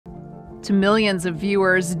To millions of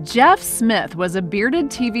viewers, Jeff Smith was a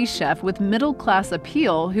bearded TV chef with middle-class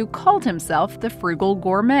appeal who called himself the Frugal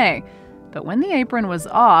Gourmet. But when the apron was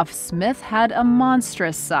off, Smith had a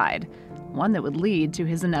monstrous side, one that would lead to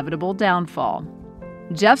his inevitable downfall.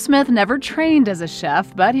 Jeff Smith never trained as a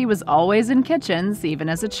chef, but he was always in kitchens, even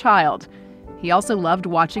as a child. He also loved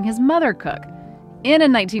watching his mother cook. In a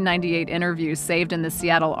 1998 interview saved in the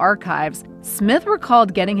Seattle archives, Smith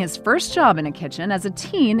recalled getting his first job in a kitchen as a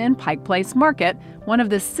teen in Pike Place Market, one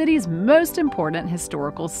of the city's most important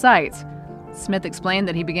historical sites. Smith explained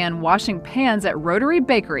that he began washing pans at Rotary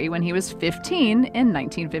Bakery when he was 15 in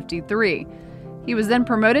 1953. He was then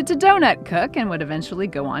promoted to donut cook and would eventually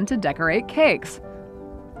go on to decorate cakes.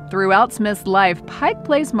 Throughout Smith's life, Pike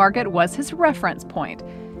Place Market was his reference point.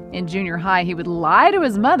 In junior high, he would lie to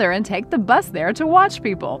his mother and take the bus there to watch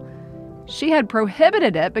people. She had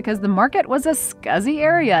prohibited it because the market was a scuzzy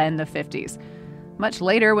area in the 50s. Much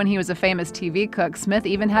later, when he was a famous TV cook, Smith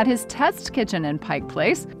even had his test kitchen in Pike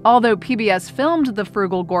Place. Although PBS filmed The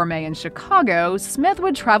Frugal Gourmet in Chicago, Smith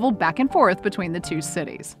would travel back and forth between the two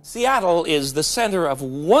cities. Seattle is the center of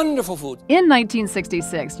wonderful food. In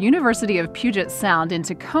 1966, University of Puget Sound in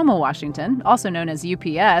Tacoma, Washington, also known as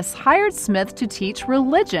UPS, hired Smith to teach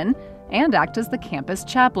religion and act as the campus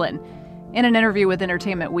chaplain. In an interview with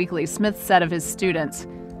Entertainment Weekly, Smith said of his students,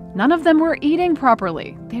 "None of them were eating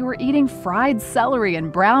properly. They were eating fried celery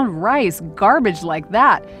and brown rice, garbage like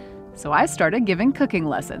that. So I started giving cooking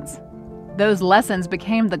lessons." Those lessons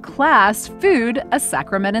became the class, Food, a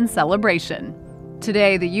Sacrament and Celebration.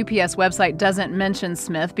 Today, the UPS website doesn't mention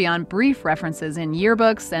Smith beyond brief references in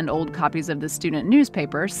yearbooks and old copies of the student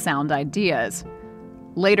newspaper, Sound Ideas.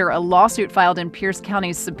 Later, a lawsuit filed in Pierce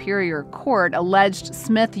County's Superior Court alleged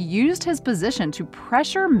Smith used his position to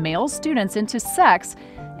pressure male students into sex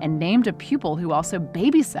and named a pupil who also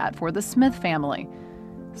babysat for the Smith family.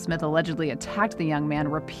 Smith allegedly attacked the young man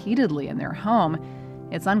repeatedly in their home.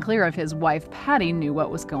 It's unclear if his wife, Patty, knew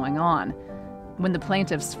what was going on. When the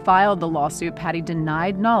plaintiffs filed the lawsuit, Patty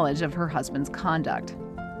denied knowledge of her husband's conduct.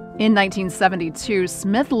 In 1972,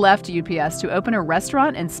 Smith left UPS to open a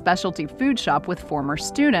restaurant and specialty food shop with former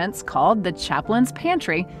students called the Chaplain's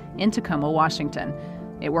Pantry in Tacoma, Washington.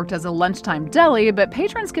 It worked as a lunchtime deli, but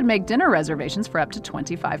patrons could make dinner reservations for up to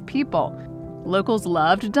 25 people. Locals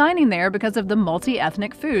loved dining there because of the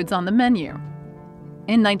multi-ethnic foods on the menu.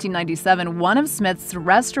 In 1997, one of Smith's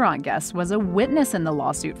restaurant guests was a witness in the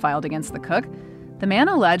lawsuit filed against the cook. The man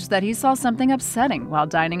alleged that he saw something upsetting while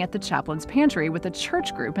dining at the Chaplain's Pantry with a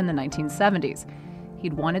church group in the 1970s.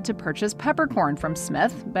 He'd wanted to purchase peppercorn from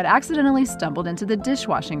Smith, but accidentally stumbled into the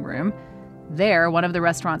dishwashing room. There, one of the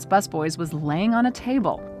restaurant's busboys was laying on a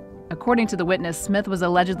table. According to the witness, Smith was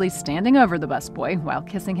allegedly standing over the busboy while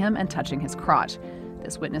kissing him and touching his crotch.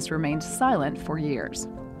 This witness remained silent for years.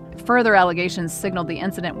 Further allegations signaled the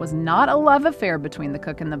incident was not a love affair between the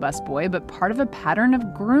cook and the busboy, but part of a pattern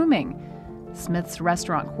of grooming. Smith's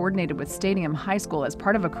restaurant coordinated with Stadium High School as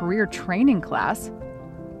part of a career training class.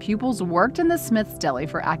 Pupils worked in the Smith's deli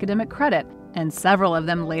for academic credit, and several of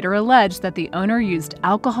them later alleged that the owner used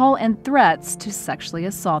alcohol and threats to sexually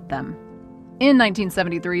assault them. In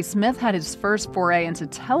 1973, Smith had his first foray into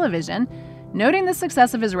television. Noting the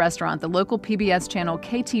success of his restaurant, the local PBS channel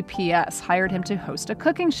KTPS hired him to host a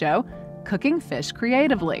cooking show, Cooking Fish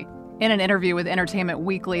Creatively. In an interview with Entertainment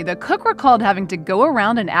Weekly, the cook recalled having to go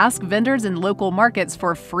around and ask vendors in local markets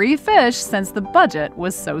for free fish since the budget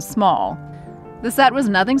was so small. The set was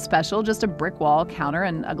nothing special, just a brick wall, counter,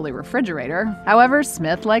 and ugly refrigerator. However,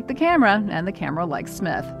 Smith liked the camera, and the camera liked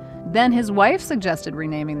Smith. Then his wife suggested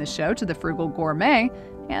renaming the show to The Frugal Gourmet,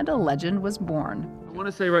 and a legend was born. I want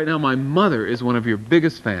to say right now, my mother is one of your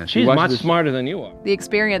biggest fans. She's much smarter than you are. The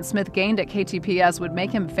experience Smith gained at KTPS would make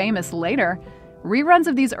him famous later. Reruns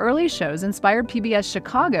of these early shows inspired PBS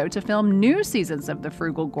Chicago to film new seasons of The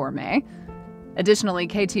Frugal Gourmet. Additionally,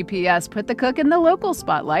 KTPS put the cook in the local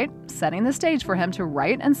spotlight, setting the stage for him to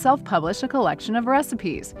write and self-publish a collection of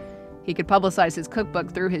recipes. He could publicize his cookbook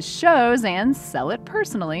through his shows and sell it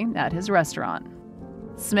personally at his restaurant.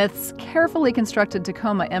 Smith's carefully constructed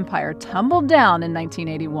Tacoma empire tumbled down in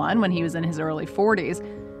 1981 when he was in his early 40s.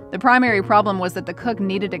 The primary problem was that the cook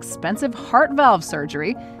needed expensive heart valve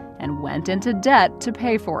surgery and went into debt to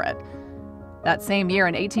pay for it. That same year,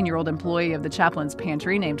 an 18-year-old employee of the Chaplain's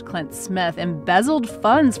Pantry named Clint Smith embezzled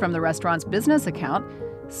funds from the restaurant's business account.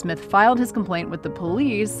 Smith filed his complaint with the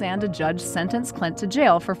police, and a judge sentenced Clint to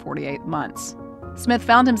jail for 48 months. Smith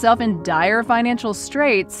found himself in dire financial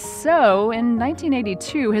straits, so in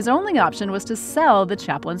 1982, his only option was to sell the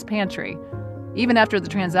Chaplain's Pantry. Even after the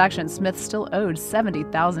transaction, Smith still owed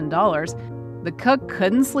 $70,000. The cook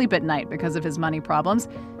couldn't sleep at night because of his money problems,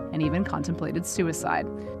 and even contemplated suicide.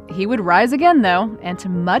 He would rise again, though, and to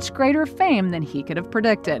much greater fame than he could have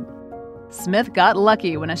predicted. Smith got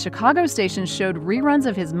lucky when a Chicago station showed reruns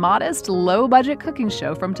of his modest, low-budget cooking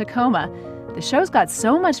show from Tacoma. The shows got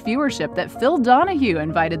so much viewership that Phil Donahue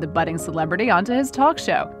invited the budding celebrity onto his talk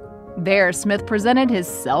show. There, Smith presented his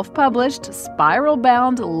self-published,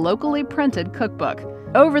 spiral-bound, locally printed cookbook.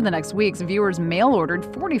 Over the next weeks, viewers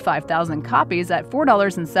mail-ordered 45,000 copies at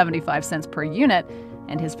 $4.75 per unit,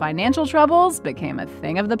 and his financial troubles became a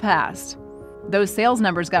thing of the past. Those sales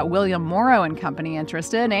numbers got William Morrow and Company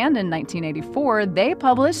interested, and in 1984, they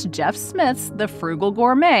published Jeff Smith's The Frugal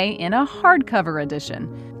Gourmet in a hardcover edition.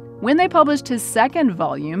 When they published his second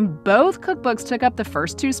volume, both cookbooks took up the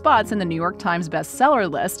first 2 spots in the New York Times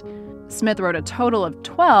bestseller list. Smith wrote a total of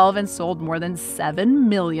 12 and sold more than 7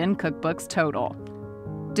 million cookbooks total.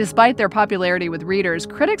 Despite their popularity with readers,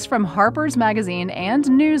 critics from Harper's Magazine and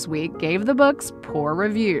Newsweek gave the books poor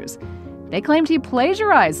reviews. They claimed he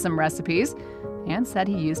plagiarized some recipes and said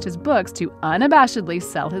he used his books to unabashedly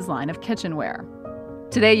sell his line of kitchenware.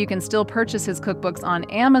 Today, you can still purchase his cookbooks on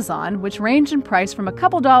Amazon, which range in price from a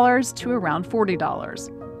couple dollars to around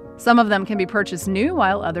 $40. Some of them can be purchased new,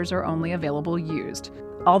 while others are only available used.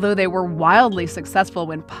 Although they were wildly successful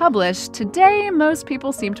when published, today most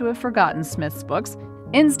people seem to have forgotten Smith's books,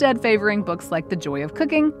 instead favoring books like The Joy of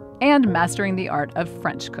Cooking and Mastering the Art of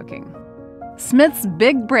French Cooking. Smith's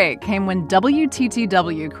big break came when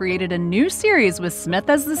WTTW created a new series with Smith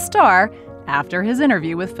as the star after his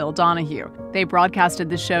interview with Phil Donahue. They broadcasted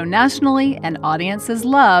the show nationally, and audiences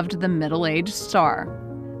loved the middle-aged star.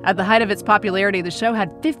 At the height of its popularity, the show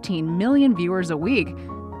had 15 million viewers a week.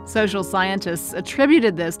 Social scientists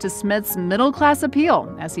attributed this to Smith's middle-class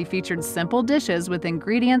appeal, as he featured simple dishes with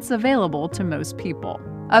ingredients available to most people.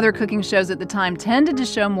 Other cooking shows at the time tended to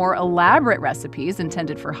show more elaborate recipes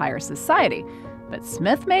intended for higher society, but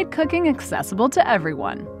Smith made cooking accessible to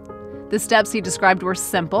everyone. The steps he described were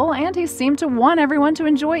simple, and he seemed to want everyone to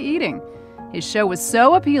enjoy eating. His show was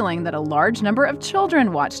so appealing that a large number of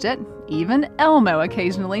children watched it. Even Elmo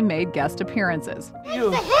occasionally made guest appearances. It's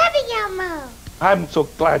the heavy Elmo! I'm so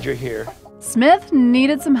glad you're here. Smith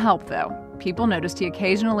needed some help, though. People noticed he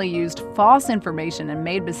occasionally used false information and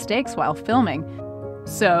made mistakes while filming.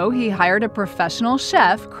 So he hired a professional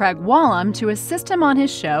chef, Craig Wallum, to assist him on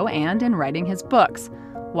his show and in writing his books.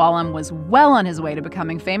 Wallum was well on his way to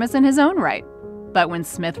becoming famous in his own right. But when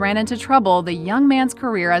Smith ran into trouble, the young man's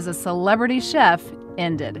career as a celebrity chef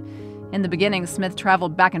ended. In the beginning, Smith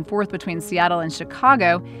traveled back and forth between Seattle and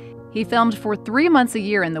Chicago. He filmed for 3 months a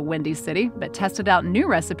year in the Windy City, but tested out new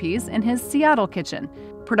recipes in his Seattle kitchen.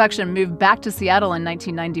 Production moved back to Seattle in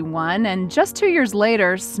 1991, and just 2 years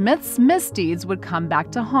later, Smith's misdeeds would come back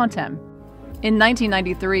to haunt him. In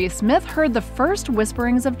 1993, Smith heard the first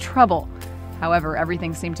whisperings of trouble. However,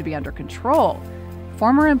 everything seemed to be under control.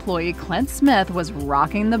 Former employee Clint Smith was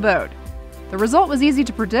rocking the boat. The result was easy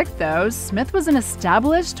to predict, though. Smith was an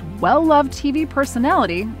established, well-loved TV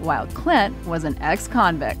personality, while Clint was an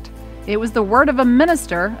ex-convict. It was the word of a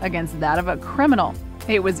minister against that of a criminal.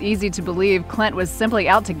 It was easy to believe Clint was simply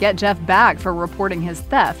out to get Jeff back for reporting his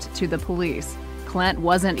theft to the police. Clint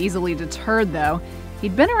wasn't easily deterred, though.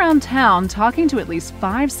 He'd been around town talking to at least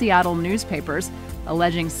 5 Seattle newspapers,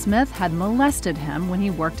 alleging Smith had molested him when he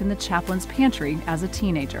worked in the chaplain's pantry as a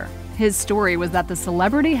teenager. His story was that the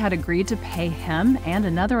celebrity had agreed to pay him and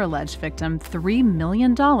another alleged victim $3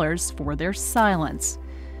 million for their silence.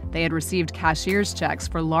 They had received cashier's checks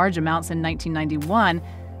for large amounts in 1991,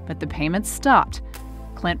 but the payments stopped.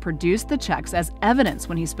 Clint produced the checks as evidence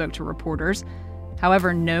when he spoke to reporters.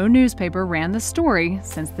 However, no newspaper ran the story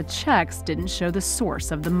since the checks didn't show the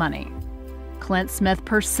source of the money. Clint Smith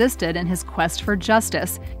persisted in his quest for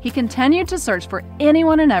justice. He continued to search for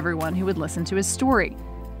anyone and everyone who would listen to his story.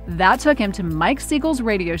 That took him to Mike Siegel's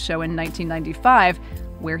radio show in 1995,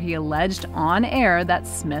 where he alleged on air that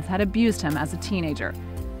Smith had abused him as a teenager.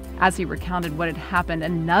 As he recounted what had happened,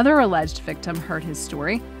 another alleged victim heard his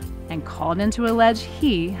story and called in to allege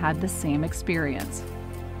he had the same experience.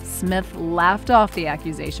 Smith laughed off the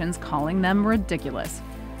accusations, calling them ridiculous.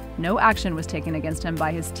 No action was taken against him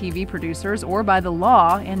by his TV producers or by the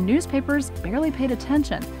law, and newspapers barely paid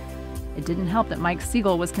attention. It didn't help that Mike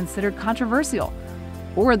Siegel was considered controversial,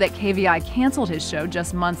 or that KVI canceled his show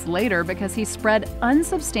just months later because he spread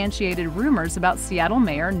unsubstantiated rumors about Seattle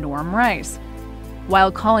Mayor Norm Rice.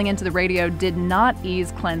 While calling into the radio did not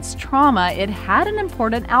ease Clint's trauma, it had an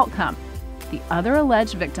important outcome. The other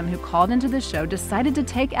alleged victim who called into the show decided to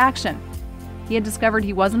take action. He had discovered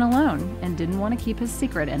he wasn't alone and didn't want to keep his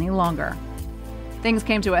secret any longer. Things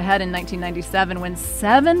came to a head in 1997 when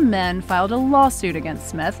 7 men filed a lawsuit against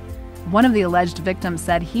Smith. One of the alleged victims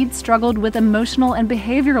said he'd struggled with emotional and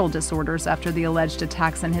behavioral disorders after the alleged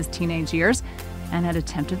attacks in his teenage years and had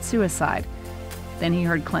attempted suicide. Then he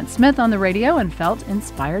heard Clint Smith on the radio and felt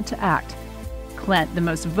inspired to act. Clint, the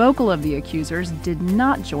most vocal of the accusers, did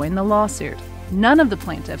not join the lawsuit. None of the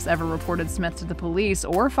plaintiffs ever reported Smith to the police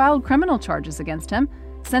or filed criminal charges against him.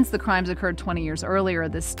 Since the crimes occurred 20 years earlier,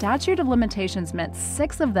 the statute of limitations meant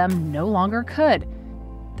 6 of them no longer could.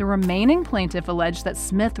 The remaining plaintiff alleged that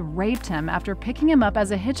Smith raped him after picking him up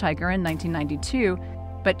as a hitchhiker in 1992,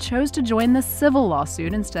 but chose to join the civil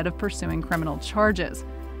lawsuit instead of pursuing criminal charges.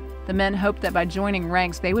 The men hoped that by joining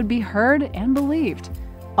ranks they would be heard and believed.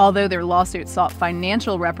 Although their lawsuit sought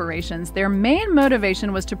financial reparations, their main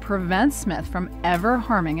motivation was to prevent Smith from ever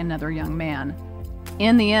harming another young man.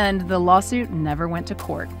 In the end, the lawsuit never went to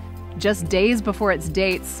court. Just days before its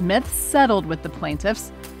date, Smith settled with the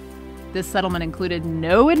plaintiffs. This settlement included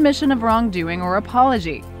no admission of wrongdoing or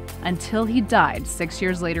apology. Until he died 6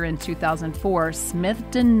 years later in 2004, Smith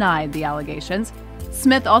denied the allegations.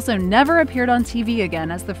 Smith also never appeared on TV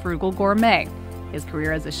again as the Frugal Gourmet. His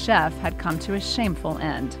career as a chef had come to a shameful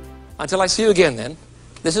end. Until I see you again, then,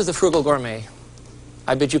 this is the Frugal Gourmet.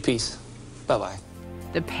 I bid you peace. Bye-bye.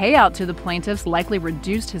 The payout to the plaintiffs likely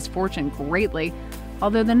reduced his fortune greatly,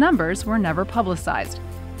 although the numbers were never publicized.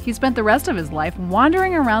 He spent the rest of his life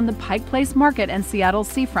wandering around the Pike Place Market and Seattle's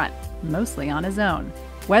seafront, mostly on his own.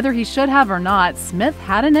 Whether he should have or not, Smith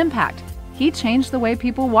had an impact. He changed the way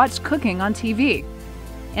people watched cooking on TV.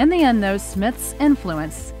 In the end, though, Smith's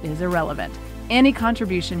influence is irrelevant. Any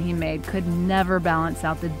contribution he made could never balance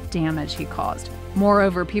out the damage he caused.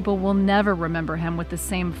 Moreover, people will never remember him with the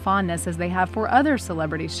same fondness as they have for other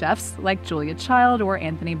celebrity chefs like Julia Child or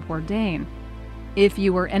Anthony Bourdain. If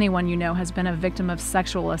you or anyone you know has been a victim of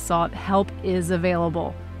sexual assault, help is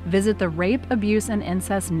available. Visit the Rape, Abuse, and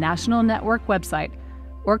Incest National Network website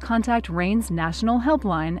or contact RAIN's National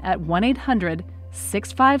Helpline at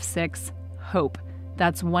 1-800-656-HOPE.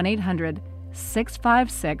 That's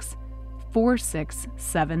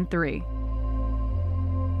 1-800-656-4673.